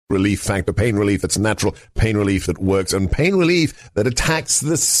Relief Factor. Pain relief that's natural, pain relief that works, and pain relief that attacks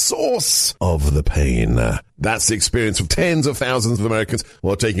the source of the pain. That's the experience of tens of thousands of Americans who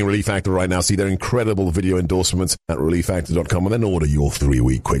are taking Relief Factor right now. See their incredible video endorsements at relieffactor.com and then order your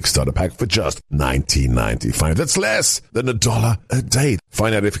 3-week quick starter pack for just $19.95. That's less than $1 a day.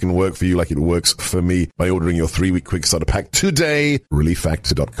 Find out if it can work for you like it works for me by ordering your 3-week quick starter pack today.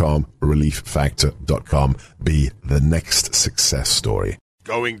 relieffactor.com, relieffactor.com. Be the next success story.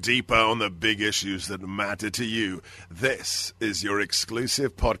 Going deeper on the big issues that matter to you, this is your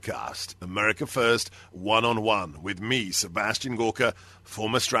exclusive podcast, America First, One-on-One, with me, Sebastian Gorka,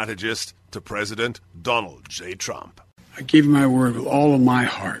 former strategist to President Donald J. Trump. I give you my word with all of my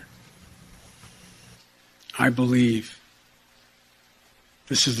heart. I believe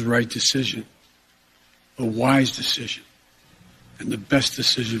this is the right decision, a wise decision, and the best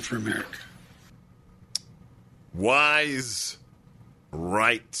decision for America. Wise,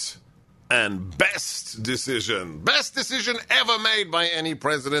 right, and best decision ever made by any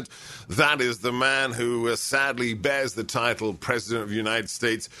president. That is the man who sadly bears the title President of the United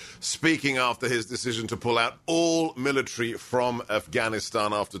States, speaking after his decision to pull out all military from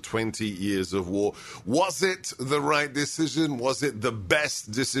Afghanistan after 20 years of war. Was it the right decision? Was it the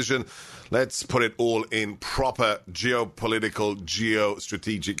best decision? Let's put it all in proper geopolitical,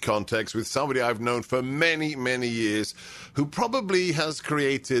 geostrategic context with somebody I've known for many, many years who probably has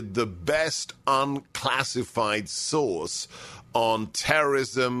created the best unclassified source on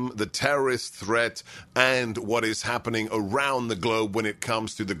terrorism, the terrorist threat, and what is happening around the globe when it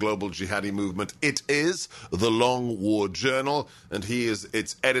comes to the global jihadi movement. It is the Long War Journal, and he is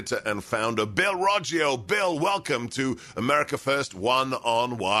its editor and founder, Bill Roggio. Bill, welcome to America First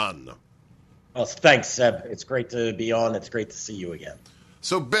One-on-One. Well, thanks, Seb. It's great to be on. It's great to see you again.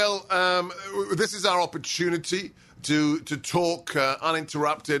 So, Bill, this is our opportunity to talk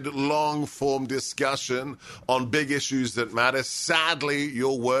uninterrupted, long-form discussion on big issues that matter. Sadly,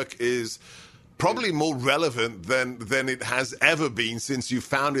 your work is probably more relevant than it has ever been since you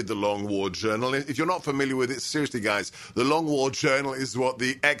founded the Long War Journal. If you're not familiar with it, seriously, guys, the Long War Journal is what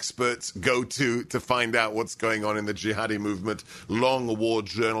the experts go to find out what's going on in the jihadi movement,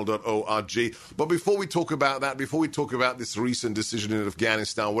 longwarjournal.org. But before we talk about that, before we talk about this recent decision in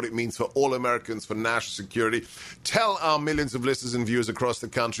Afghanistan, what it means for all Americans, for national security, tell our millions of listeners and viewers across the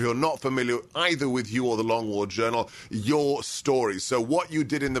country who are not familiar either with you or the Long War Journal, your story. So what you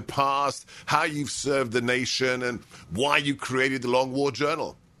did in the past, how you've served the nation, and why you created the Long War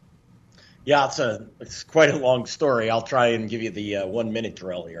Journal. Yeah, it's quite a long story. I'll try and give you the 1-minute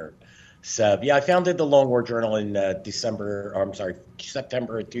drill here. Seb. Yeah, I founded the Long War Journal in September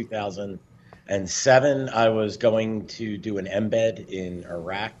of 2007. I was going to do an embed in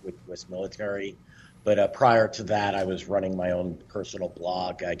Iraq with U.S. military, but prior to that, I was running my own personal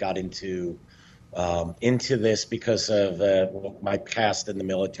blog. I got into this because of my past in the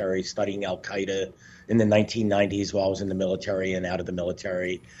military, studying Al-Qaeda in the 1990s while I was in the military and out of the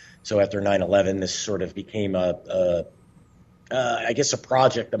military. So after 9/11, this sort of became a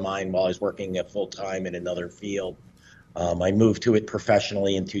project of mine while I was working full-time in another field. I moved to it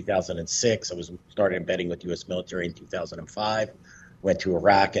professionally in 2006. I started embedding with U.S. military in 2005. Went to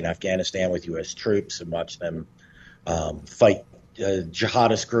Iraq and Afghanistan with U.S. troops and watched them fight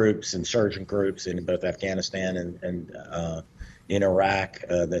jihadist groups, insurgent groups in both Afghanistan and in Iraq.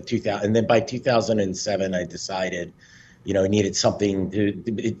 And then by 2007, I decided, I needed something.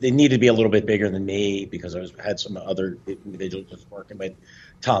 It needed to be a little bit bigger than me because I had some other individuals I was working with.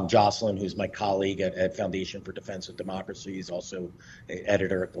 Tom Jocelyn, who's my colleague at Foundation for Defense of Democracy, is also an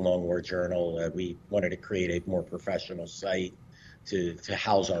editor at the Long War Journal. We wanted to create a more professional site to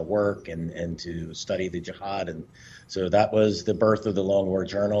house our work and to study the jihad. And so that was the birth of the Long War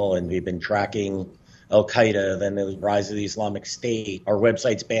Journal. And we've been tracking Al-Qaeda, then the rise of the Islamic State. Our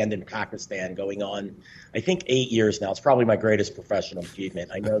website's banned in Pakistan going on, I think, 8 years now. It's probably my greatest professional achievement.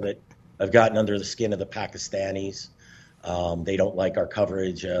 I know that I've gotten under the skin of the Pakistanis. They don't like our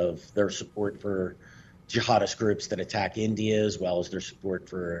coverage of their support for jihadist groups that attack India, as well as their support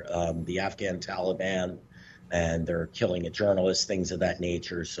for the Afghan Taliban. And they're killing a journalist, things of that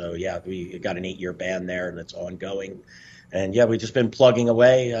nature. So, yeah, we got an 8-year ban there, and it's ongoing. And, yeah, we've just been plugging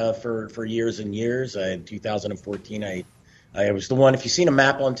away for years and years. In 2014, I was the one, if you've seen a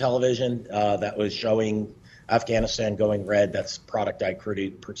map on television that was showing Afghanistan going red, that's a product I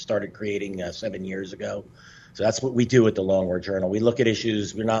started creating 7 years ago. So that's what we do at the Long War Journal. We look at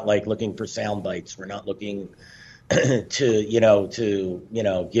issues. We're not like looking for sound bites. We're not looking to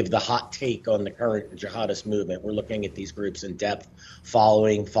give the hot take on the current jihadist movement. We're looking at these groups in depth,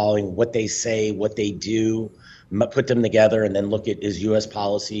 following what they say, what they do, put them together, and then look at is U.S.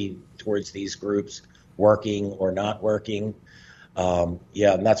 policy towards these groups working or not working. And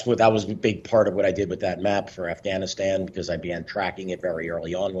that was a big part of what I did with that map for Afghanistan, because I began tracking it very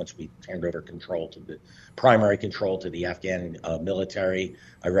early on once we turned over primary control to the Afghan military.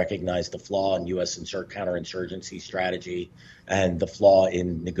 I recognized the flaw in U.S. counterinsurgency strategy and the flaw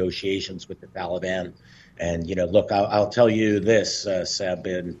in negotiations with the Taliban. And, look, I'll tell you this, Seb,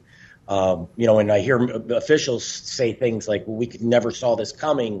 and, when I hear officials say things like, well, we never saw this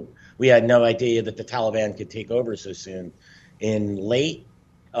coming, we had no idea that the Taliban could take over so soon. In late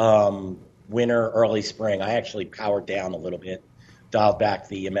winter, early spring, I actually powered down a little bit, dialed back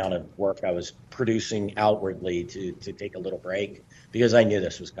the amount of work I was producing outwardly to take a little break, because I knew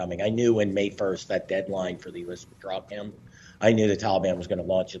this was coming. I knew when May 1st, that deadline for the U.S. withdrawal came, I knew the Taliban was going to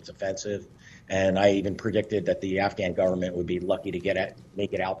launch its offensive. And I even predicted that the Afghan government would be lucky to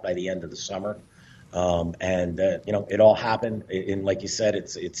make it out by the end of the summer. It all happened. And like you said,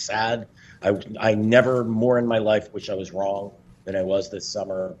 it's sad. I never more in my life wish I was wrong than I was this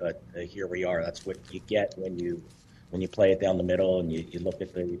summer, but here we are. That's what you get when you play it down the middle and you look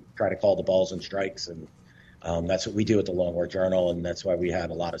at try to call the balls and strikes. And that's what we do at the Long War Journal, and that's why we have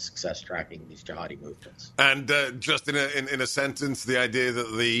a lot of success tracking these jihadi movements. And just in a sentence, the idea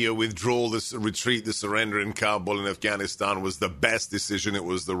that the withdrawal, the retreat, the surrender in Kabul in Afghanistan was the best decision, it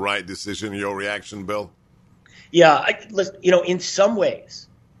was the right decision. Your reaction, Bill? Yeah, in some ways,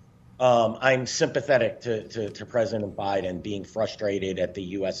 I'm sympathetic to President Biden being frustrated at the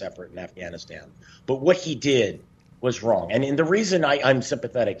U.S. effort in Afghanistan. But what he did was wrong. And the reason I'm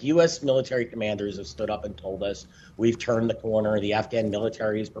sympathetic, U.S. military commanders have stood up and told us we've turned the corner. The Afghan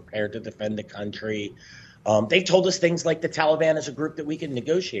military is prepared to defend the country. They've told us things like the Taliban is a group that we can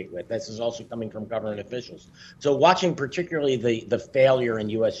negotiate with. This is also coming from government officials. So watching particularly the failure in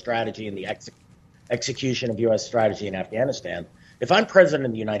U.S. strategy and the execution of U.S. strategy in Afghanistan, if I'm president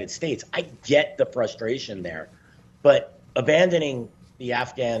of the United States, I get the frustration there. But abandoning the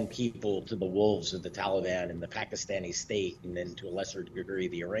Afghan people to the wolves of the Taliban and the Pakistani state, and then to a lesser degree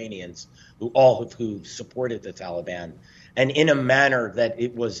the Iranians, who supported the Taliban, and in a manner that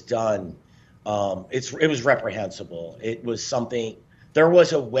it was done, it was reprehensible. It was something. There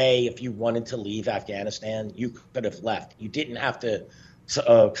was a way, if you wanted to leave Afghanistan, you could have left. You didn't have to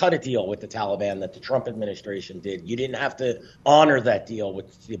cut a deal with the Taliban that the Trump administration did. You didn't have to honor that deal which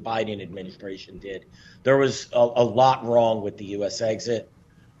the Biden administration did. There was a lot wrong with the U.S. exit.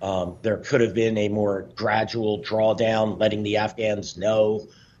 There could have been a more gradual drawdown, letting the Afghans know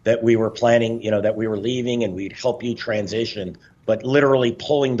that we were planning, that we were leaving and we'd help you transition, but literally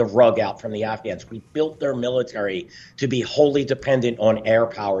pulling the rug out from the Afghans. We built their military to be wholly dependent on air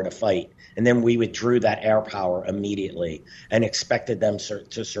power to fight. And then we withdrew that air power immediately and expected them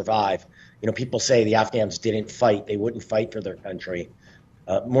to survive. People say the Afghans didn't fight. They wouldn't fight for their country.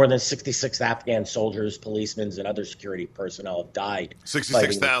 More than 66 Afghan soldiers, policemen, and other security personnel have died.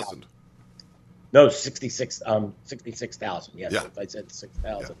 66,000. No, 66,000. Yes, yeah. If I said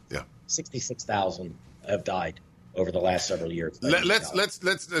 6,000. Yeah. 66,000 have died over the last several years.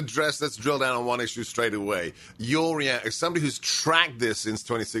 Let's drill down on one issue straight away. As somebody who's tracked this since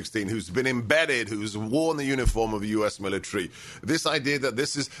 2016, who's been embedded, who's worn the uniform of the U.S. military, this idea that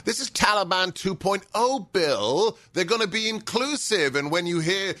this is Taliban 2.0, Bill, they're going to be inclusive. And when you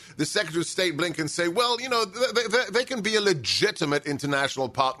hear the Secretary of State Blinken say, well, they can be a legitimate international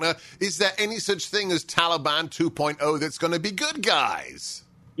partner, is there any such thing as Taliban 2.0 that's going to be good guys?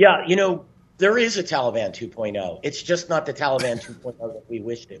 Yeah, there is a Taliban 2.0. It's just not the Taliban 2.0 that we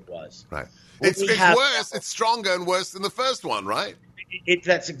wished it was. Right. It's worse. It's stronger and worse than the first one, right?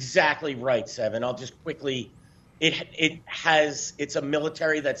 That's exactly right, Seven. I'll just quickly. It's a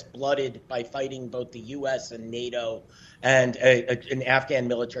military that's blooded by fighting both the U.S. and NATO, and an Afghan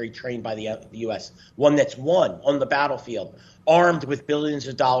military trained by the U.S. One that's won on the battlefield, armed with billions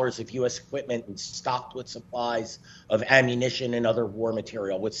of dollars of U.S. equipment and stocked with supplies of ammunition and other war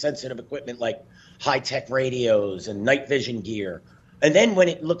material, with sensitive equipment like high-tech radios and night vision gear. And then when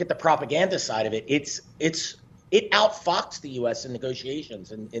it look at the propaganda side of it, it outfoxed the U.S. in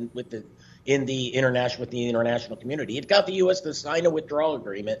negotiations and with the international community. It got the U.S. to sign a withdrawal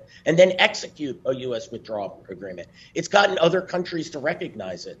agreement and then execute a U.S. withdrawal agreement. It's gotten other countries to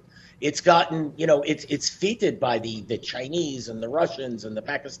recognize it. It's gotten, it's feted by the Chinese and the Russians and the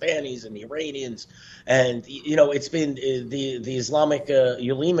Pakistanis and the Iranians. And, it's been the Islamic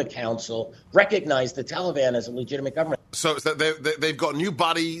Ulema Council recognized the Taliban as a legitimate government. So they've got new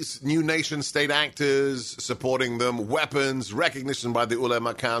bodies, new nation-state actors supporting them, weapons, recognition by the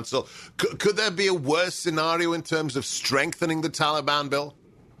Ulema Council. Could there be a worse scenario in terms of strengthening the Taliban, Bill?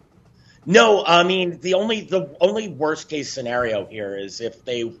 No, I mean the only worst case scenario here is if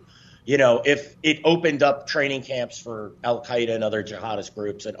they, if it opened up training camps for Al Qaeda and other jihadist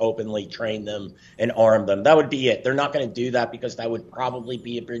groups and openly trained them and armed them. That would be it. They're not going to do that because that would probably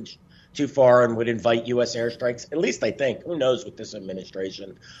be a bridge too far and would invite U.S. airstrikes. At least I think. Who knows with this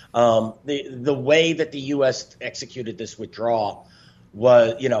administration? The way that the U.S. executed this withdrawal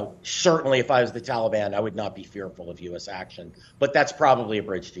was, certainly if I was the Taliban, I would not be fearful of U.S. action. But that's probably a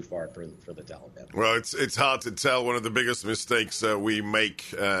bridge too far for the Taliban. Well, it's hard to tell. One of the biggest mistakes we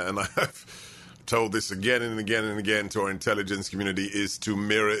make, and I've told this again and again and again to our intelligence community, is to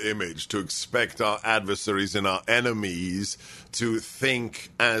mirror image, to expect our adversaries and our enemies to think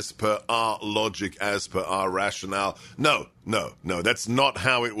as per our logic, as per our rationale. No, that's not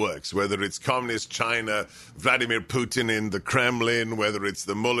how it works. Whether it's communist China, Vladimir Putin in the Kremlin, whether it's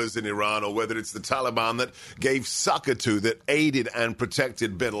the mullahs in Iran, or whether it's the Taliban that gave succor to, that aided and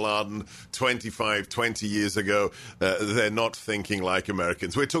protected bin Laden 20 years ago, they're not thinking like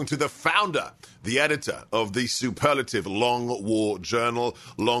Americans. We're talking to the founder, the editor of the superlative Long War Journal,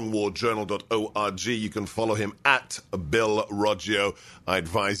 longwarjournal.org. You can follow him at Bill Roggio. I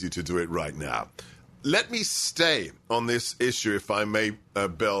advise you to do it right now. Let me stay on this issue, if I may,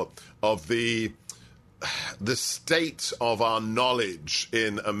 Bill, of the state of our knowledge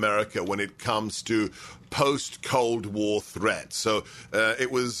in America when it comes to post-Cold War threats. So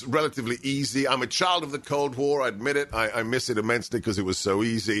it was relatively easy. I'm a child of the Cold War, I admit it. I miss it immensely because it was so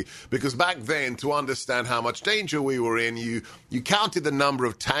easy. Because back then, to understand how much danger we were in, you counted the number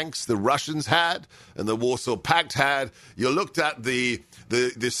of tanks the Russians had and the Warsaw Pact had. You looked at the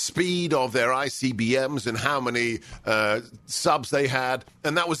speed of their ICBMs and how many subs they had,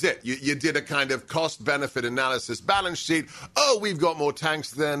 and that was it. You did a kind of cost-benefit analysis balance sheet. Oh, we've got more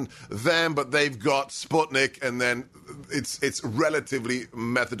tanks than them, but they've got Sputnik, and then it's relatively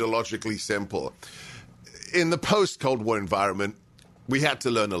methodologically simple. In the post-Cold War environment, we had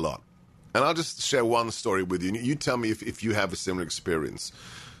to learn a lot. And I'll just share one story with you. You tell me if you have a similar experience.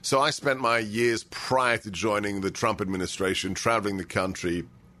 So I spent my years prior to joining the Trump administration traveling the country,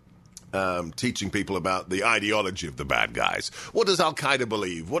 teaching people about the ideology of the bad guys. What does Al-Qaeda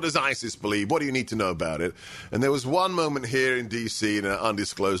believe? What does ISIS believe? What do you need to know about it? And there was one moment here in D.C. in an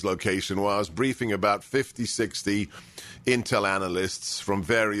undisclosed location where I was briefing about 50, 60 intel analysts from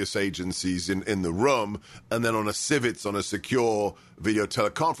various agencies in the room, and then on a civets, on a secure video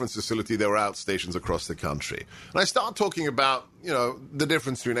teleconference facility, there were outstations across the country. And I start talking about, the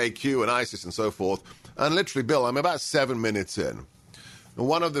difference between AQ and ISIS and so forth, and literally, Bill, I'm about 7 minutes in. And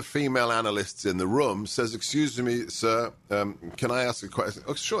one of the female analysts in the room says, "Excuse me, sir, can I ask a question?"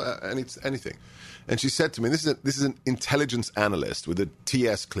 "Oh, sure, anything." And she said to me, this is an intelligence analyst with a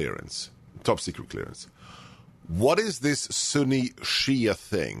TS clearance, top secret clearance. "What is this Sunni Shia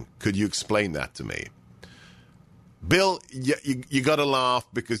thing? Could you explain that to me?" Bill, you got to laugh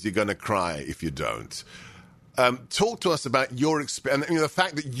because you're going to cry if you don't. Talk to us about your experience, and the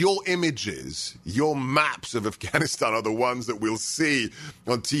fact that your images, your maps of Afghanistan are the ones that we'll see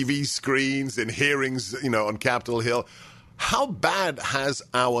on TV screens and hearings, on Capitol Hill. How bad has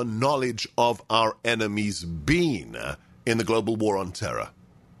our knowledge of our enemies been in the global war on terror?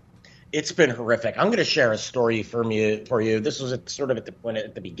 It's been horrific. I'm going to share a story for you. This was at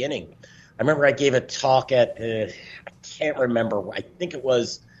the beginning. I remember I gave a talk at, I can't remember, I think it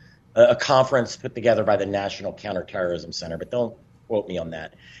was a conference put together by the National Counterterrorism Center, but don't quote me on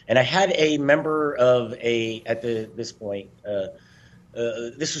that. And I had a member of this point,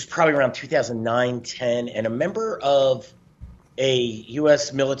 this was probably around 2009, 10, and a member of a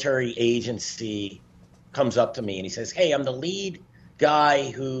U.S. military agency comes up to me and he says, "Hey, I'm the lead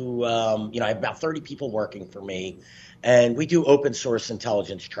guy who, I have about 30 people working for me, and we do open source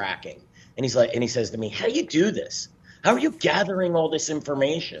intelligence tracking." And he says to me, "How do you do this? How are you gathering all this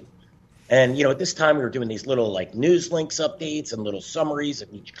information?" And, at this time we were doing these little news links updates and little summaries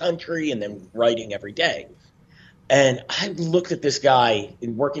of each country and then writing every day. And I looked at this guy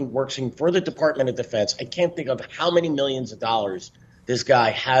working for the Department of Defense. I can't think of how many millions of dollars this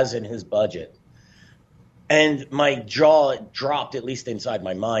guy has in his budget. And my jaw dropped, at least inside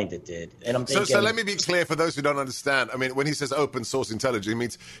my mind it did. And I'm thinking... So let me be clear for those who don't understand. I mean, when he says open source intelligence, it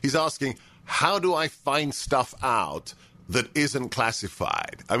means he's asking, how do I find stuff out that isn't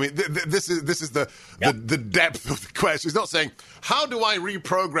classified? I mean, this is the depth of the question. He's not saying, how do I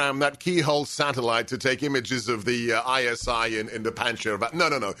reprogram that keyhole satellite to take images of the ISI in the Panjshir?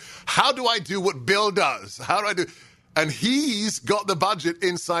 No. How do I do what Bill does? How do I do... And he's got the budget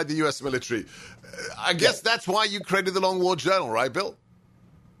inside the U.S. military. I guess that's why you created the Long War Journal, right, Bill?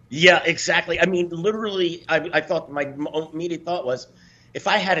 Yeah, exactly. I mean, literally, I thought my immediate thought was, If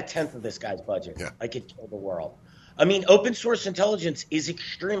I had a tenth of this guy's budget, Yeah. I could kill the world. I mean, open source intelligence is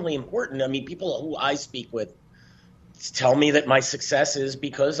extremely important. I mean, people who I speak with tell me that my success is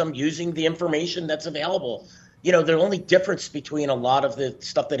because I'm using the information that's available. The only difference between a lot of the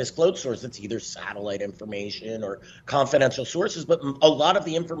stuff that is closed source, it's either satellite information or confidential sources, but a lot of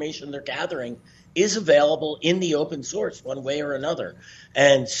the information they're gathering is available in the open source one way or another.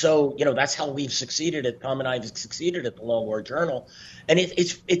 And so, that's how we've succeeded at Tom and I have succeeded at the Long War Journal. And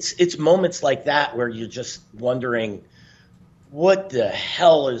it's moments like that where you're just wondering, what the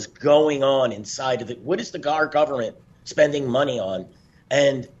hell is going on inside of it? What is our government spending money on?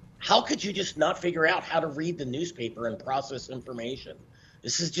 And how could you just not figure out how to read the newspaper and process information?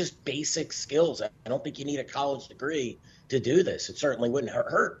 This is just basic skills. I don't think you need a college degree to do this. It certainly wouldn't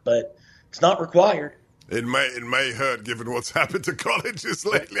hurt, but it's not required. It may hurt given what's happened to colleges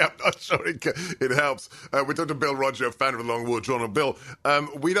lately. I'm not sure it helps. We're talking to Bill Roger, founder of the Long War Journal. Bill,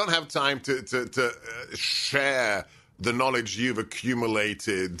 we don't have time to share the knowledge you've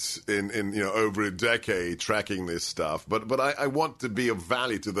accumulated in over a decade tracking this stuff, but I want to be of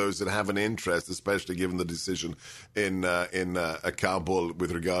value to those that have an interest, especially given the decision in Kabul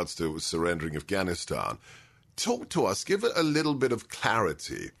with regards to surrendering Afghanistan. Talk to us, give it a little bit of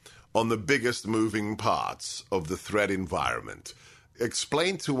clarity on the biggest moving parts of the threat environment.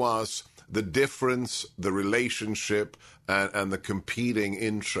 Explain to us the difference, the relationship, and the competing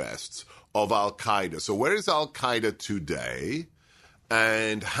interests of Al-Qaeda. So where is Al-Qaeda today,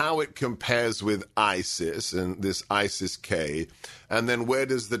 and how it compares with ISIS and this ISIS-K, and then where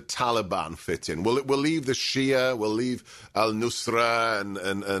does the Taliban fit in? We'll leave the Shia, we'll leave al-Nusra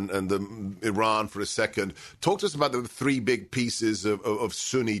and the Iran for a second. Talk to us about the three big pieces of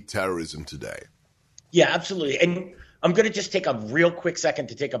Sunni terrorism today. Yeah, absolutely. And I'm going to just take a real quick second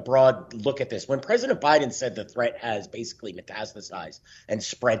to take a broad look at this. When President Biden said the threat has basically metastasized and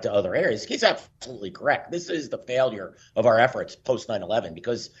spread to other areas, he's absolutely correct. This is the failure of our efforts post 9/11,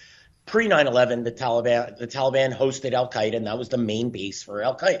 because pre 9/11, the Taliban hosted Al-Qaeda, and that was the main base for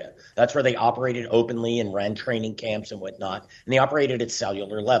Al-Qaeda. That's where they operated openly and ran training camps and whatnot, and they operated at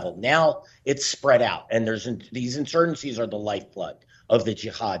cellular level. Now it's spread out, and these insurgencies are the lifeblood of the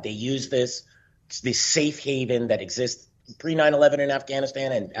jihad. They use this safe haven that exists pre 9/11 in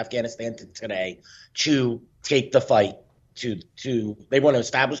Afghanistan and Afghanistan today to take the fight they want to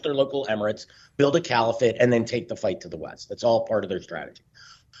establish their local emirates, build a caliphate, and then take the fight to the West. That's all part of their strategy.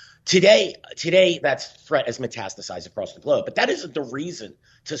 Today that threat has metastasized across the globe, but that isn't the reason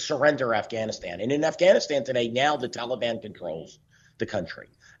to surrender Afghanistan. And in Afghanistan today, now the Taliban controls the country.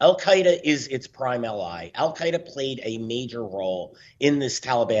 Al-Qaeda is its prime ally. Al-Qaeda played a major role in this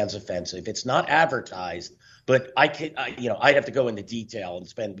Taliban's offensive. It's not advertised, but I'd have to go into detail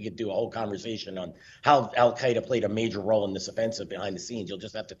and we could do a whole conversation on how Al-Qaeda played a major role in this offensive behind the scenes. You'll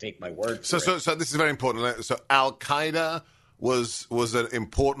just have to take my word for it. So this is very important. So Al-Qaeda was an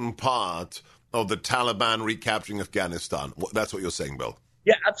important part of the Taliban recapturing Afghanistan. That's what you're saying, Bill.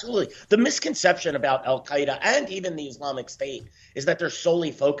 Yeah, absolutely. The misconception about Al-Qaeda and even the Islamic State is that they're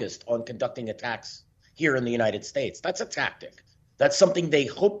solely focused on conducting attacks here in the United States. That's a tactic. That's something they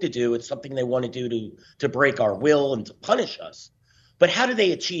hope to do. It's something they want to do to break our will and to punish us. But how do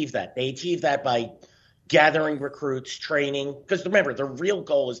they achieve that? They achieve that by gathering recruits, training. Because remember, their real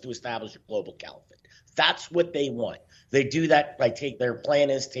goal is to establish a global caliphate. That's what they want. They do that their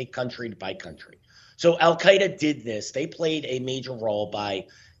plan is take country by country. So Al-Qaeda did this. They played a major role by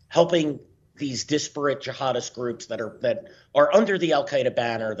helping these disparate jihadist groups that are under the Al-Qaeda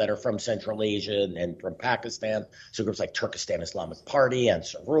banner, that are from Central Asia and from Pakistan. So groups like Turkestan Islamic Party,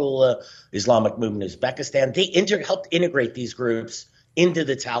 Ansarullah, Islamic Movement Uzbekistan. They helped integrate these groups into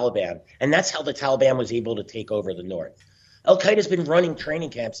the Taliban. And that's how the Taliban was able to take over the north. Al-Qaeda's been running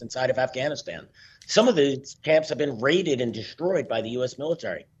training camps inside of Afghanistan. Some of the camps have been raided and destroyed by the U.S.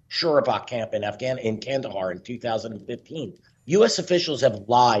 military. Shurabak camp in Kandahar in 2015. U.S. officials have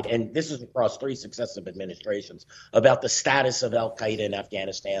lied, and this is across 3 successive administrations, about the status of Al-Qaeda in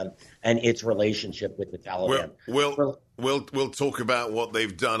Afghanistan and its relationship with the Taliban. We'll talk about what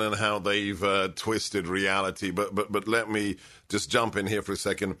they've done and how they've twisted reality, but let me just jump in here for a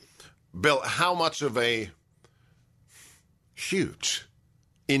second. Bill, how much of a huge,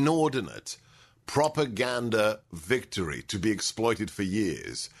 inordinate propaganda victory to be exploited for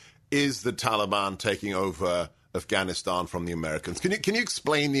years is the Taliban taking over Afghanistan from the Americans? Can you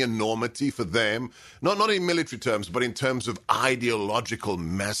explain the enormity for them, not in military terms, but in terms of ideological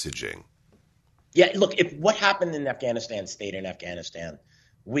messaging? Yeah, look, if what happened in Afghanistan stayed in Afghanistan,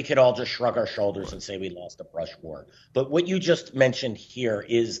 we could all just shrug our shoulders and say we lost a brush war. But what you just mentioned here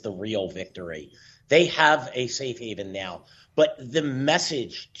is the real victory. They have a safe haven now. But the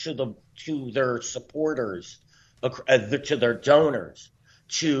message to their supporters, to their donors,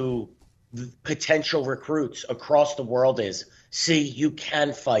 to potential recruits across the world is, see, you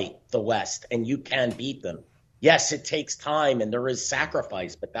can fight the West and you can beat them. Yes, it takes time and there is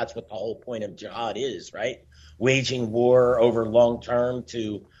sacrifice, but that's what the whole point of jihad is, right? Waging war over long term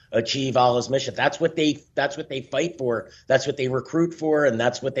to achieve Allah's mission. That's what they fight for. That's what they recruit for, and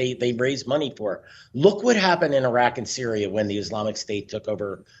that's what they raise money for. Look what happened in Iraq and Syria when the Islamic State took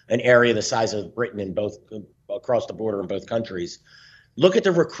over an area the size of Britain in both across the border in both countries. Look at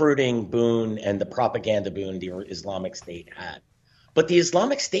the recruiting boon and the propaganda boon the Islamic State had. But the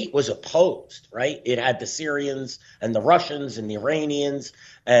Islamic State was opposed, right? It had the Syrians and the Russians and the Iranians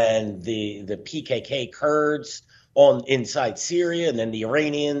and the PKK Kurds on inside Syria, and then the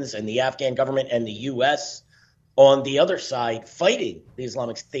Iranians and the Afghan government and the U.S. on the other side fighting the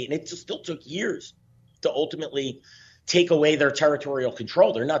Islamic State. And it still took years to ultimately take away their territorial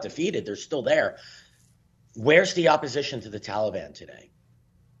control. They're not defeated. They're still there. Where's the opposition to the Taliban today?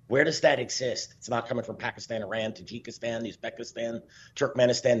 Where does that exist? It's not coming from Pakistan, Iran, Tajikistan, Uzbekistan,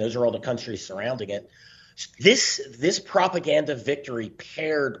 Turkmenistan. Those are all the countries surrounding it. This propaganda victory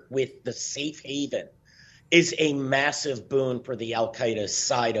paired with the safe haven is a massive boon for the al-Qaeda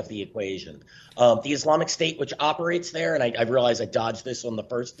side of the equation. The Islamic State, which operates there, and I realize I dodged this on the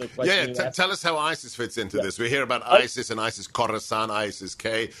first question. Tell us how ISIS fits into this. We hear about ISIS and ISIS Khorasan,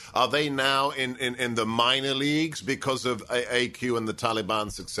 ISIS-K. Are they now in the minor leagues because of AQ and the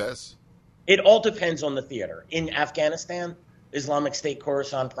Taliban success? It all depends on the theater. In Afghanistan, Islamic State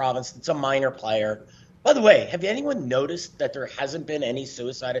Khorasan province, it's a minor player. By the way, have anyone noticed that there hasn't been any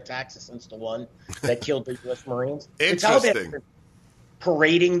suicide attacks since the one that killed the U.S. Marines? Interesting. The Taliban are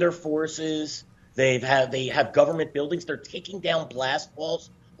parading their forces. They have government buildings. They're taking down blast walls.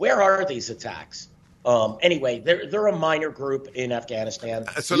 Where are these attacks? Anyway, they're a minor group in Afghanistan.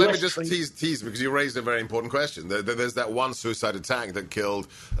 So let me just tease because you raised a very important question. There's that one suicide attack that killed,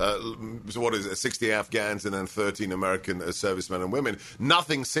 60 Afghans and then 13 American servicemen and women.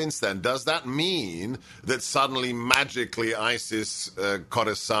 Nothing since then. Does that mean that suddenly, magically, ISIS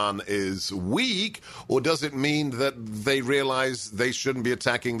Khorasan is weak, or does it mean that they realize they shouldn't be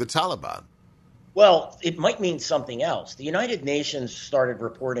attacking the Taliban? Well, it might mean something else. The United Nations started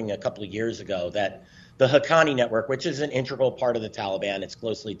reporting a couple of years ago that the Haqqani network, which is an integral part of the Taliban, it's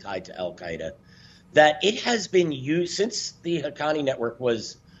closely tied to al-Qaeda, that it has been used since the Haqqani network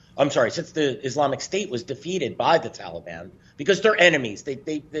since the Islamic State was defeated by the Taliban, because they're enemies.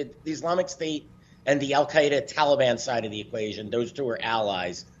 The Islamic State and the al-Qaeda Taliban side of the equation, those two are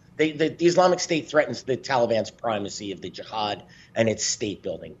allies. The Islamic State threatens the Taliban's primacy of the jihad and its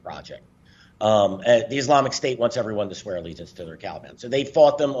state-building project. The Islamic State wants everyone to swear allegiance to their Taliban. So they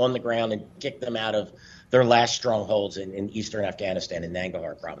fought them on the ground and kicked them out of their last strongholds in eastern Afghanistan in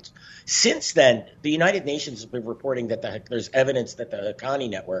Nangarhar province. Since then, the United Nations has been reporting that there's evidence that the Haqqani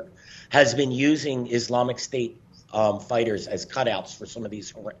network has been using Islamic State fighters as cutouts for some of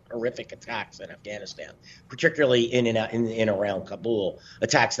these horrific attacks in Afghanistan, particularly in and around Kabul,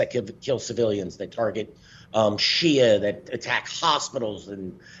 attacks that kill civilians, that target Shia, that attack hospitals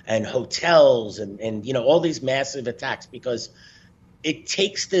and hotels and all these massive attacks, because it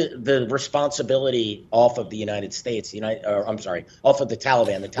takes the responsibility off of the United States, off of the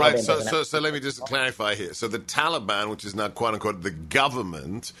Taliban. The Taliban right. So let me just clarify here. So the Taliban, which is now quote unquote the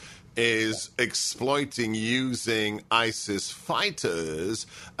government, is exploiting using ISIS fighters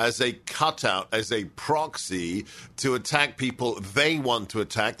as a cutout, as a proxy to attack people they want to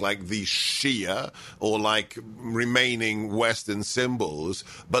attack, like the Shia or like remaining Western symbols,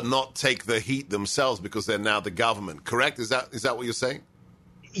 but not take the heat themselves because they're now the government. Correct? Is that what you're saying?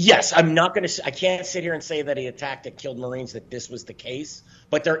 Yes, I can't sit here and say that he attacked and killed Marines, that this was the case,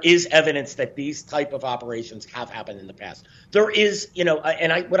 but there is evidence that these type of operations have happened in the past. There is,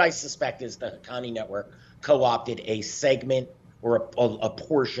 what I suspect is the Haqqani network co-opted a segment or a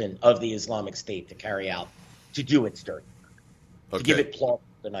portion of the Islamic State to do its dirty work, to give it plausible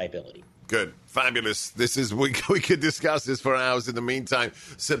deniability. Good. Fabulous. We could discuss this for hours. In the meantime,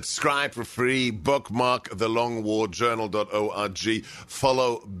 subscribe for free. Bookmark thelongwarjournal.org.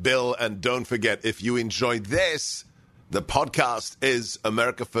 Follow Bill. And don't forget, if you enjoyed this, the podcast is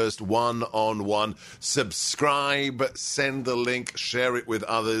America First One-on-One. Subscribe, send the link, share it with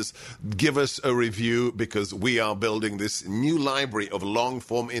others. Give us a review, because we are building this new library of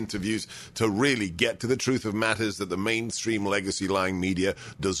long-form interviews to really get to the truth of matters that the mainstream legacy-lying media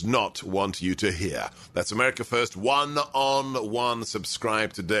does not want you to hear. That's America First One-on-One.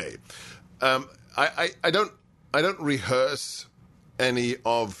 Subscribe today. I don't rehearse any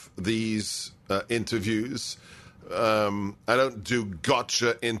of these interviews. I don't do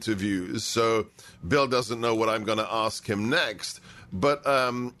gotcha interviews, so Bill doesn't know what I'm going to ask him next. But,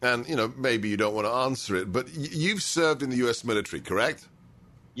 and, maybe you don't want to answer it, but you've served in the U.S. military, correct?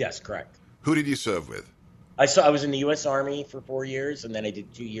 Yes, correct. Who did you serve with? I was in the U.S. Army for 4 years, and then I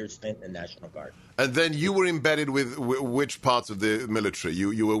did 2 years stint in the National Guard. And then you were embedded with which parts of the military?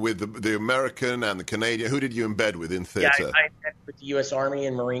 You were with the American and the Canadian. Who did you embed with in theater? Yeah, I embedded with the U.S. Army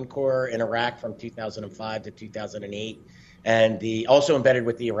and Marine Corps in Iraq from 2005 to 2008, and also embedded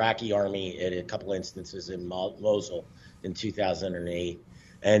with the Iraqi Army at a couple instances in Mosul in 2008,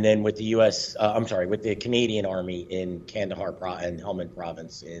 and then with the with the Canadian Army in Kandahar and Helmand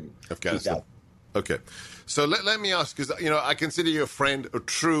Province in Afghanistan. 2000. Okay. So let me ask, because, I consider you a friend, a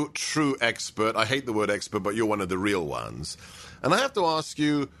true expert. I hate the word expert, but you're one of the real ones. And I have to ask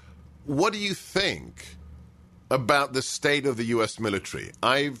you, what do you think about the state of the U.S. military?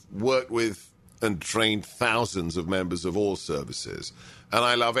 I've worked with and trained thousands of members of all services, and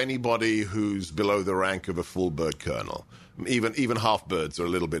I love anybody who's below the rank of a full bird colonel. Even half birds are a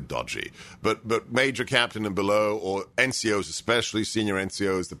little bit dodgy, but major captain and below, or NCOs especially, senior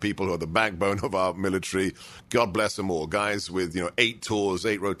NCOs, the people who are the backbone of our military, God bless them all, guys with 8 tours,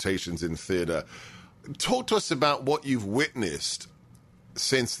 8 rotations in theater. Talk to us about what you've witnessed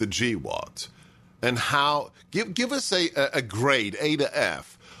since the GWOT, and how give us a grade A to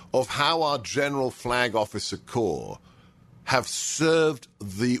F of how our General Flag Officer Corps have served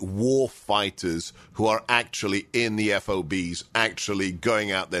the war fighters who are actually in the FOBs, actually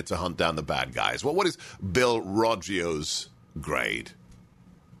going out there to hunt down the bad guys. What is Bill Roggio's grade?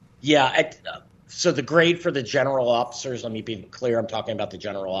 Yeah, so the grade for the general officers, let me be clear, I'm talking about the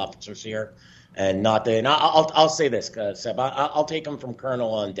general officers here, and not the. And I'll say this, Seb, I'll take them from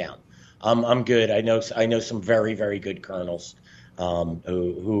colonel on down. I'm good. I know some very, very good colonels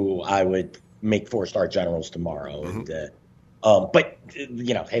who I would make 4-star generals tomorrow, and. But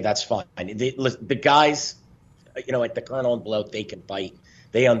hey, that's fine. The guys, at the colonel and below, they can fight.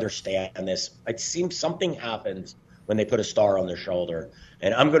 They understand this. It seems something happens when they put a star on their shoulder,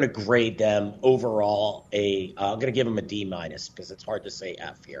 and I'm going to grade them overall I'm going to give them a D- because it's hard to say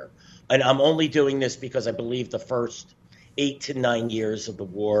F here. And I'm only doing this because I believe the first 8 to 9 years of the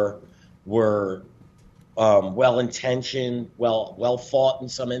war were well-intentioned, well fought in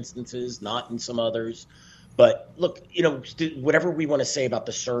some instances, not in some others. But look, whatever we want to say about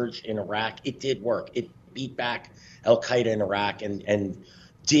the surge in Iraq, it did work. It beat back al-Qaeda in Iraq and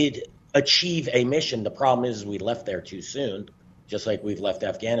did achieve a mission. The problem is we left there too soon, just like we've left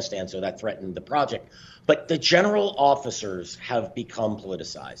Afghanistan, so that threatened the project. But the general officers have become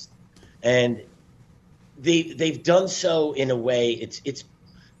politicized, and they've done so in a way. It's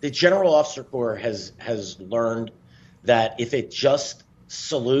the General Officer Corps has learned that if it just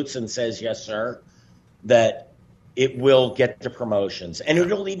salutes and says yes, sir, that it will get the promotions. And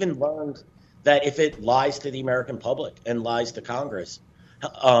it'll even learn that if it lies to the American public and lies to Congress,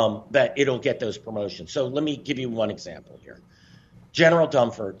 that it'll get those promotions. So let me give you one example here. General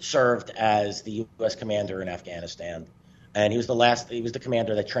Dunford served as the U.S. commander in Afghanistan, and he was the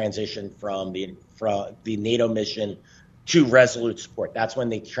commander that transitioned from the NATO mission to Resolute Support. That's when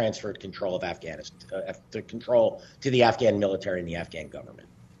they transferred control of Afghanistan, control to the Afghan military and the Afghan government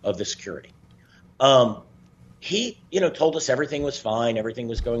of the security. He, told us everything was fine, everything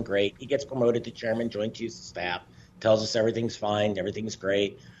was going great. He gets promoted to chairman, Joint Chiefs of Staff, tells us everything's fine, everything's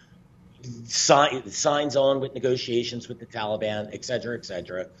great. Signs on with negotiations with the Taliban, et cetera, et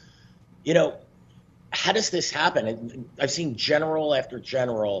cetera. How does this happen? And I've seen general after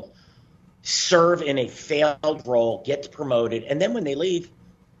general serve in a failed role, get promoted, and then when they leave,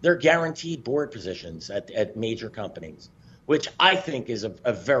 they're guaranteed board positions at major companies, which I think is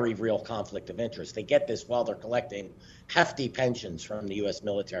a very real conflict of interest. They get this while they're collecting hefty pensions from the U.S.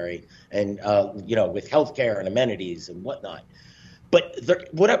 military and, with health care and amenities and whatnot. But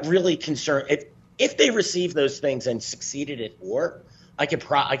what I'm really concerned, if they receive those things and succeeded at war, I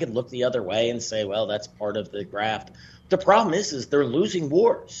could look the other way and say, well, that's part of the graft. The problem is they're losing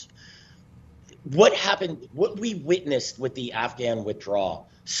wars. What happened, what we witnessed with the Afghan withdrawal,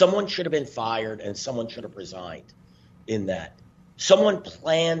 someone should have been fired and someone should have resigned in that. Someone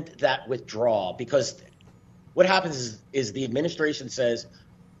planned that withdrawal, because what happens is the administration says,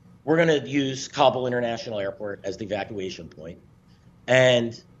 we're going to use Kabul International Airport as the evacuation point,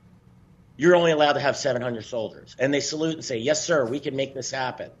 and you're only allowed to have 700 soldiers. And they salute and say, yes, sir, we can make this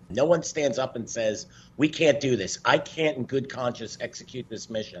happen. No one stands up and says, we can't do this. I can't in good conscience execute this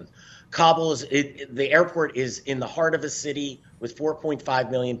mission. Kabul the airport is in the heart of a city with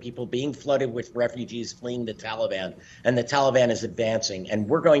 4.5 million people being flooded with refugees fleeing the Taliban. And the Taliban is advancing. And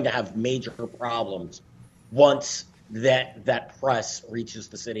we're going to have major problems once that press reaches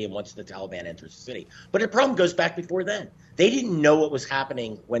the city and once the Taliban enters the city. But the problem goes back before then. They didn't know what was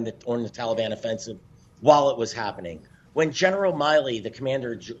happening on the Taliban offensive while it was happening. When General Milley, the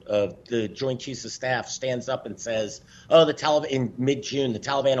commander of the Joint Chiefs of Staff, stands up and says, oh, the Taliban in mid-June, the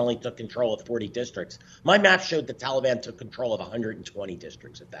Taliban only took control of 40 districts. My map showed the Taliban took control of 120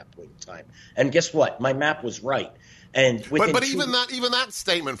 districts at that point in time. And guess what? My map was right. And but even that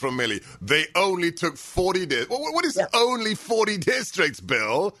statement from Milley, they only took 40 districts. What is only 40 districts,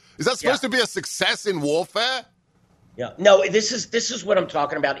 Bill? Is that supposed to be a success in warfare? Yeah. No, this is what I'm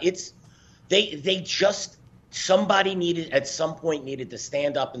talking about. It's they just somebody at some point needed to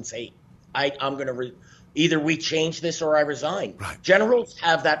stand up and say, I'm going to either we change this or I resign. Right. Generals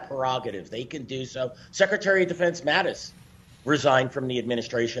have that prerogative. They can do so. Secretary of Defense Mattis resigned from the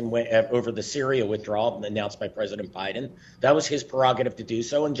administration over the Syria withdrawal announced by President Biden. That was his prerogative to do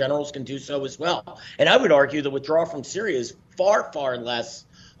so, and generals can do so as well. And I would argue the withdrawal from Syria is far, far less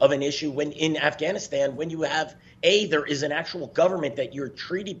of an issue when in Afghanistan, when you have A, there is an actual government that you're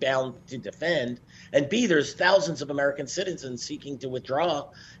treaty bound to defend, and B, there's thousands of American citizens seeking to withdraw,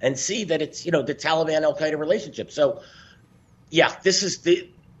 and C, that it's, the Taliban Al-Qaeda relationship. So, yeah, this is the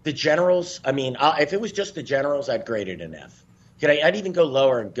generals. I mean, if it was just the generals, I'd grade it an F. I'd even go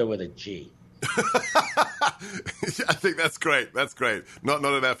lower and go with a G. I think that's great. That's great. Not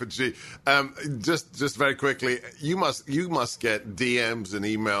an F, a G. Just very quickly, you must get DMs and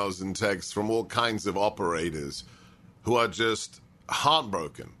emails and texts from all kinds of operators who are just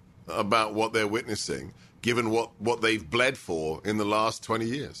heartbroken about what they're witnessing, given what they've bled for in the last 20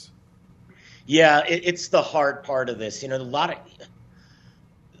 years. Yeah, it's the hard part of this. A lot of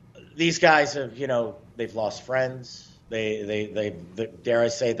these guys have, they've lost friends. They dare I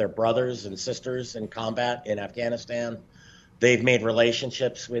say, their brothers and sisters in combat in Afghanistan. They've made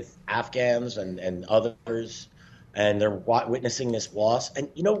relationships with Afghans and others, and they're witnessing this loss. And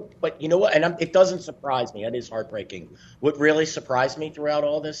you know what? And it doesn't surprise me. It is heartbreaking. What really surprised me throughout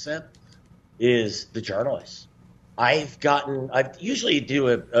all this, Seth, is the journalists. I usually do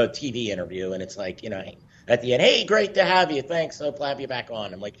a TV interview, and it's like, at the end, hey, great to have you. Thanks. So glad to have you back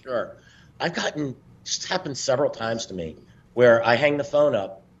on. I'm like, sure. It's happened several times to me where I hang the phone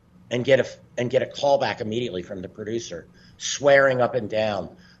up and get a call back immediately from the producer, swearing up and down.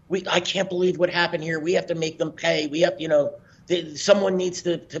 I can't believe what happened here. We have to make them pay. We have, someone needs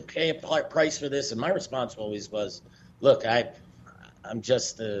to pay a price for this. And my response always was, look, I'm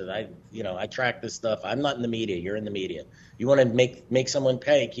just, I track this stuff. I'm not in the media. You're in the media. You want to make someone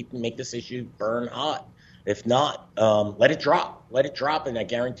pay, make this issue burn hot. If not, let it drop. Let it drop, and I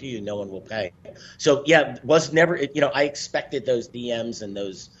guarantee you no one will pay. So, yeah, was never – I expected those DMs and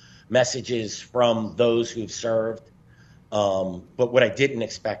those messages from those who've served. But what I didn't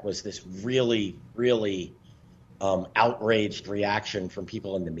expect was this really, really outraged reaction from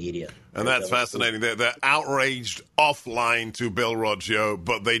people in the media. And that's fascinating. They're outraged offline to Bill Roggio,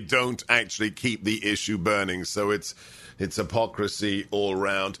 but they don't actually keep the issue burning. So it's hypocrisy all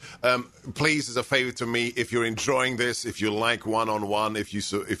around. Please, as a favor to me, if you're enjoying this, if you like one-on-one, if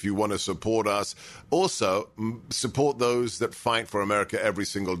you want to support us, also support those that fight for America every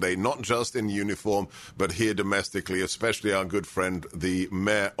single day, not just in uniform, but here domestically, especially our good friend, the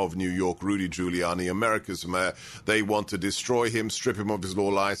mayor of New York, Rudy Giuliani, America's mayor. They want to destroy him, strip him of his law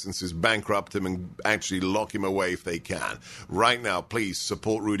licenses, bankrupt him, and actually lock him away if they can. Right now, please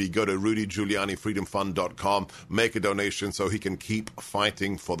support Rudy. Go to RudyGiulianiFreedomFund.com. Make a donation so he can keep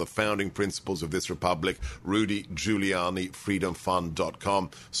fighting for the founding principles of this republic. RudyGiulianiFreedomFund.com.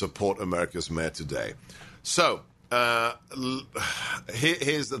 Support America's mayor today. So,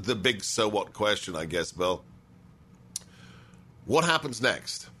 here's the big so what question, I guess, Bill. What happens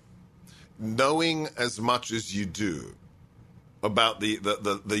next? Knowing as much as you do about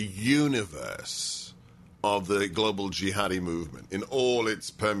the universe of the global jihadi movement in all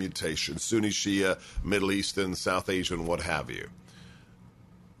its permutations, Sunni, Shia, Middle Eastern, South Asian, what have you.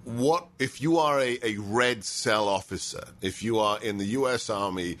 What if you are a red cell officer, if you are in the U.S.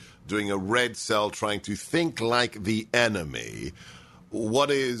 Army doing a red cell trying to think like the enemy, what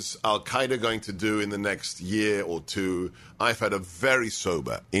is Al-Qaeda going to do in the next year or two? I've had a very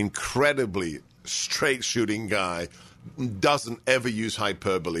sober, incredibly straight-shooting guy, doesn't ever use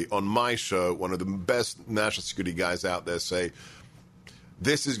hyperbole, on my show, one of the best national security guys out there, say,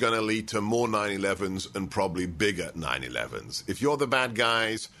 this is going to lead to more 9/11s and probably bigger 9/11s. If you're the bad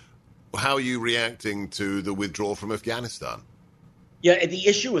guys, how are you reacting to the withdrawal from Afghanistan? Yeah, the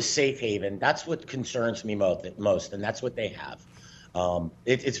issue is safe haven. That's what concerns me most, and that's what they have.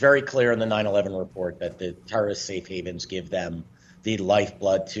 It's very clear in the 9/11 report that the terrorist safe havens give them the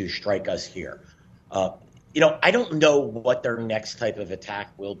lifeblood to strike us here. I don't know what their next type of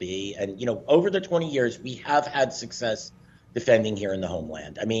attack will be. And, over the 20 years, we have had success defending here in the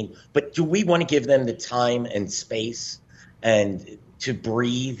homeland. I mean, but do we want to give them the time and space and to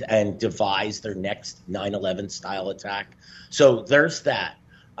breathe and devise their next 9/11 style attack? So there's that.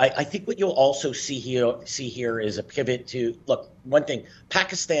 I think what you'll also see here is a pivot to, look, one thing,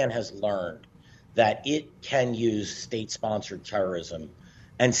 Pakistan has learned that it can use state-sponsored terrorism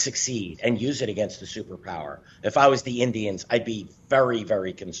and succeed and use it against a superpower. If I was the Indians, I'd be very,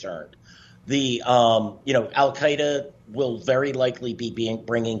 very concerned. The Al-Qaeda will very likely be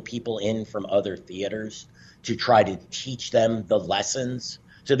bringing people in from other theaters to try to teach them the lessons.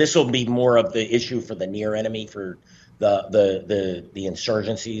 So this will be more of the issue for the near enemy, for the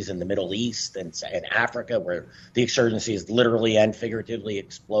insurgencies in the Middle East and Africa, where the insurgency is literally and figuratively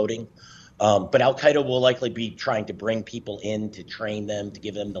exploding. But Al-Qaeda will likely be trying to bring people in to train them, to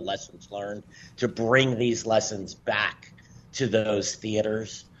give them the lessons learned, to bring these lessons back to those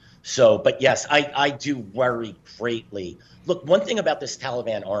theaters. So, but yes, I do worry greatly. Look, one thing about this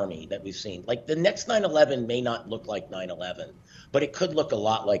Taliban army that we've seen, like the next 9/11 may not look like 9/11, but it could look a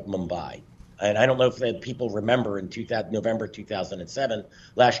lot like Mumbai. And I don't know if people remember in November 2007,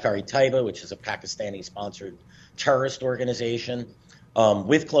 Lashkar-e-Taiba, which is a Pakistani-sponsored terrorist organization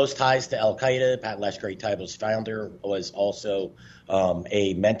with close ties to Al-Qaeda. Lashkar-e-Taiba's founder was also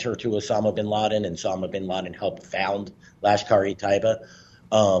a mentor to Osama bin Laden, and Osama bin Laden helped found Lashkar-e-Taiba.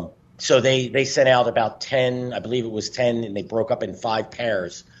 So they sent out about 10, I believe it was 10, and they broke up in 5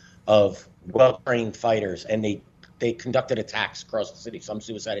 pairs of well-trained fighters, and they conducted attacks across the city. Some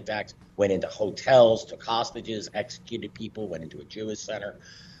suicide attacks, went into hotels, took hostages, executed people, went into a Jewish center.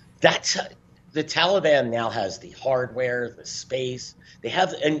 The Taliban now has the hardware, the space. They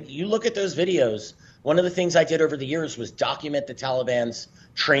have, and you look at those videos, one of the things I did over the years was document the Taliban's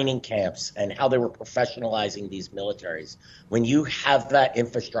training camps and how they were professionalizing these militaries. When you have that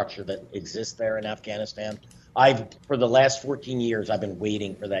infrastructure that exists there in Afghanistan, for the last 14 years, I've been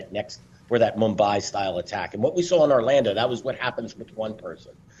waiting for that Mumbai-style attack. And what we saw in Orlando, that was what happens with one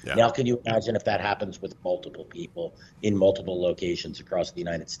person. Yeah. Now, can you imagine if that happens with multiple people in multiple locations across the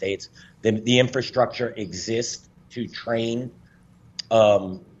United States? The infrastructure exists to train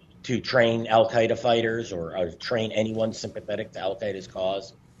Al-Qaeda fighters or train anyone sympathetic to Al-Qaeda's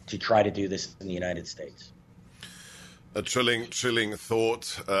cause to try to do this in the United States. A chilling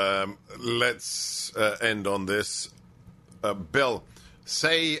thought. Let's end on this. Bill,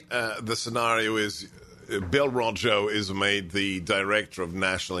 say the scenario is Bill Rojo is made the Director of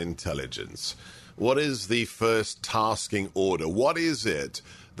National Intelligence. What is the first tasking order? What is it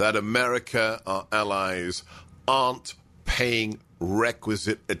that America, our allies, aren't paying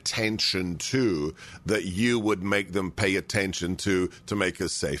requisite attention to that you would make them pay attention to make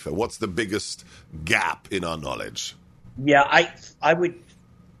us safer? What's the biggest gap in our knowledge? Yeah,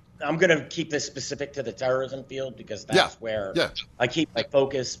 I'm going to keep this specific to the terrorism field because that's where I keep my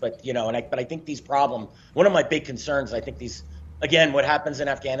focus. But I think these problems. One of my big concerns, I think what happens in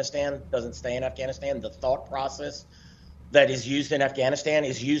Afghanistan doesn't stay in Afghanistan. The thought process that is used in Afghanistan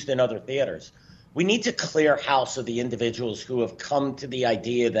is used in other theaters. We need to clear house of the individuals who have come to the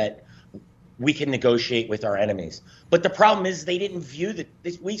idea that we can negotiate with our enemies. But the problem is they didn't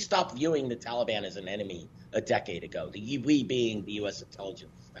we stopped viewing the Taliban as an enemy a decade ago, we being the U.S.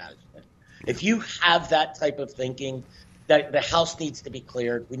 intelligence establishment. If you have that type of thinking, that the house needs to be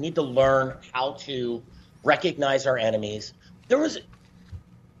cleared. We need to learn how to recognize our enemies. When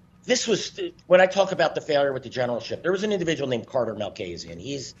I talk about the failure with the generalship, there was an individual named Carter Malkasian.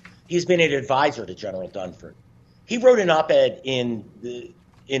 He's been an advisor to General Dunford. He wrote an op-ed in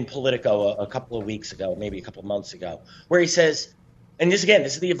Politico a couple of weeks ago, maybe a couple of months ago, where he says, and this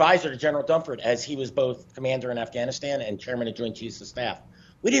is the advisor to General Dunford, as he was both commander in Afghanistan and chairman of Joint Chiefs of Staff.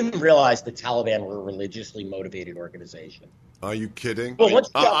 We didn't realize the Taliban were a religiously motivated organization. Are you kidding? Well,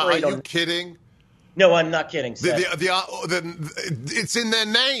 are you kidding? No, I'm not kidding. It's in their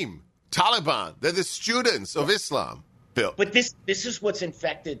name, Taliban. They're the students of Islam, Bill. But this is what's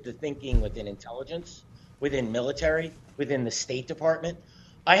infected the thinking within intelligence, within military, within the State Department.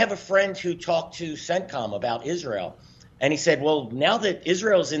 I have a friend who talked to CENTCOM about Israel, and he said, well, now that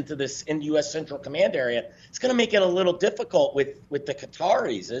Israel's in the U.S. Central Command area, it's going to make it a little difficult with the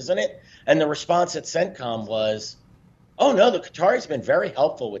Qataris, isn't it? And the response at CENTCOM was, Oh, no, the Qataris have been very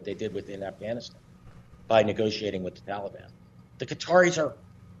helpful what they did within Afghanistan by negotiating with the Taliban. The Qataris are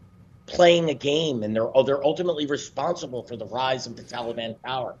playing a game, and they're ultimately responsible for the rise of the Taliban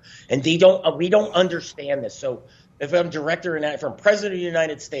power. And we don't understand this. So if I'm if I'm president of the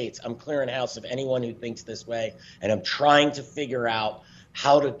United States, I'm clearing house of anyone who thinks this way, and I'm trying to figure out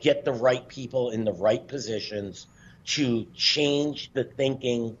how to get the right people in the right positions to change the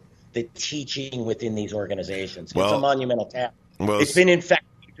thinking, the teaching within these organizations. It's a monumental task. It's been infected.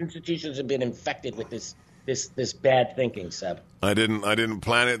 Institutions have been infected with this bad thinking, Seb. I didn't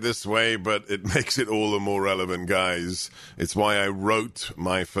plan it this way, but it makes it all the more relevant, guys. It's why I wrote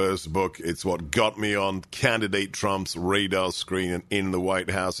my first book. It's what got me on candidate Trump's radar screen and in the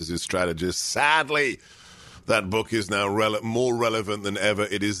White House as his strategist. Sadly, that book is now more relevant than ever.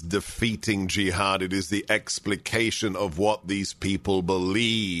 It is Defeating Jihad. It is the explication of what these people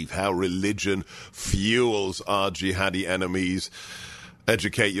believe, how religion fuels our jihadi enemies.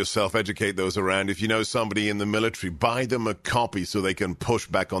 Educate yourself, educate those around. If you know somebody in the military, buy them a copy so they can push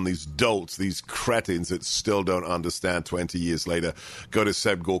back on these dolts, these cretins that still don't understand 20 years later. Go to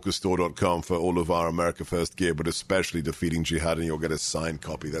SebGorkaStore.com for all of our America First gear, but especially Defeating Jihad, and you'll get a signed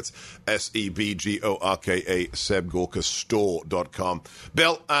copy. That's SebGorka, SebGorkaStore.com.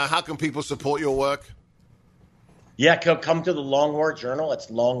 Bill, how can people support your work? Yeah, come to the Long War Journal. It's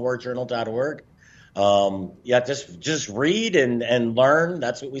longwarjournal.org. Just read and learn.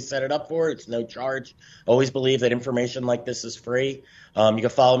 That's what we set it up for. It's no charge. Always believe that information like this is free. You can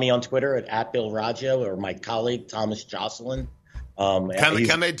follow me on Twitter at Bill Raggio, or my colleague Thomas Jocelyn.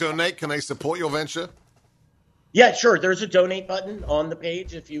 Can they donate? Can they support your venture? Yeah, sure. There's a donate button on the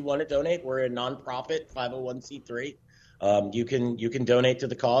page if you want to donate. We're a nonprofit 501c3. You can donate to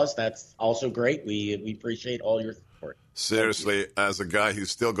the cause. That's also great. We appreciate all your support. Seriously, as a guy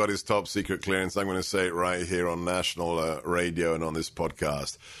who's still got his top secret clearance, I'm going to say it right here on national radio and on this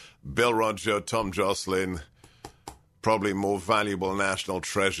podcast. Bill Raggio, Tom Jocelyn, probably more valuable national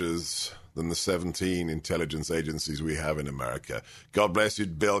treasures than the 17 intelligence agencies we have in America. God bless you,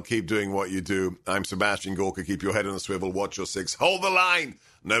 Bill. Keep doing what you do. I'm Sebastian Gorka. Keep your head on a swivel. Watch your six. Hold the line.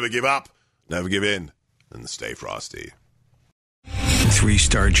 Never give up. Never give in. And stay frosty.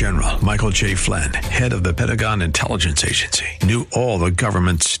 3-star General Michael J. Flynn, head of the Pentagon Intelligence Agency, knew all the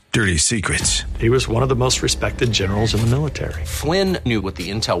government's dirty secrets. He was one of the most respected generals in the military. Flynn knew what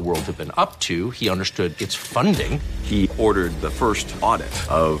the intel world had been up to. He understood its funding. He ordered the first audit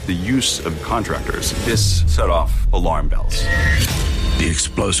of the use of contractors. This set off alarm bells. The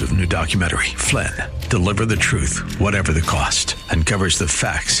explosive new documentary, Flynn, Deliver the Truth, Whatever the Cost, uncovers the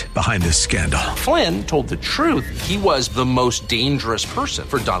facts behind this scandal. Flynn told the truth. He was the most dangerous person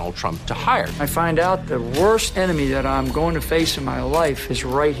for Donald Trump to hire. I find out the worst enemy that I'm going to face in my life is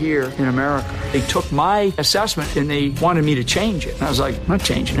right here in America. They took my assessment and they wanted me to change it. And I was like, I'm not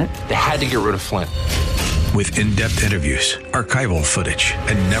changing it. They had to get rid of Flynn. With in-depth interviews, archival footage,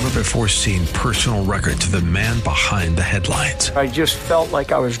 and never-before-seen personal records of the man behind the headlines. I just felt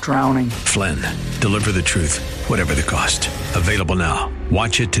like I was drowning. Flynn, Deliver the Truth, Whatever the Cost. Available now.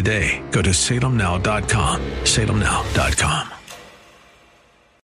 Watch it today. Go to salemnow.com. salemnow.com.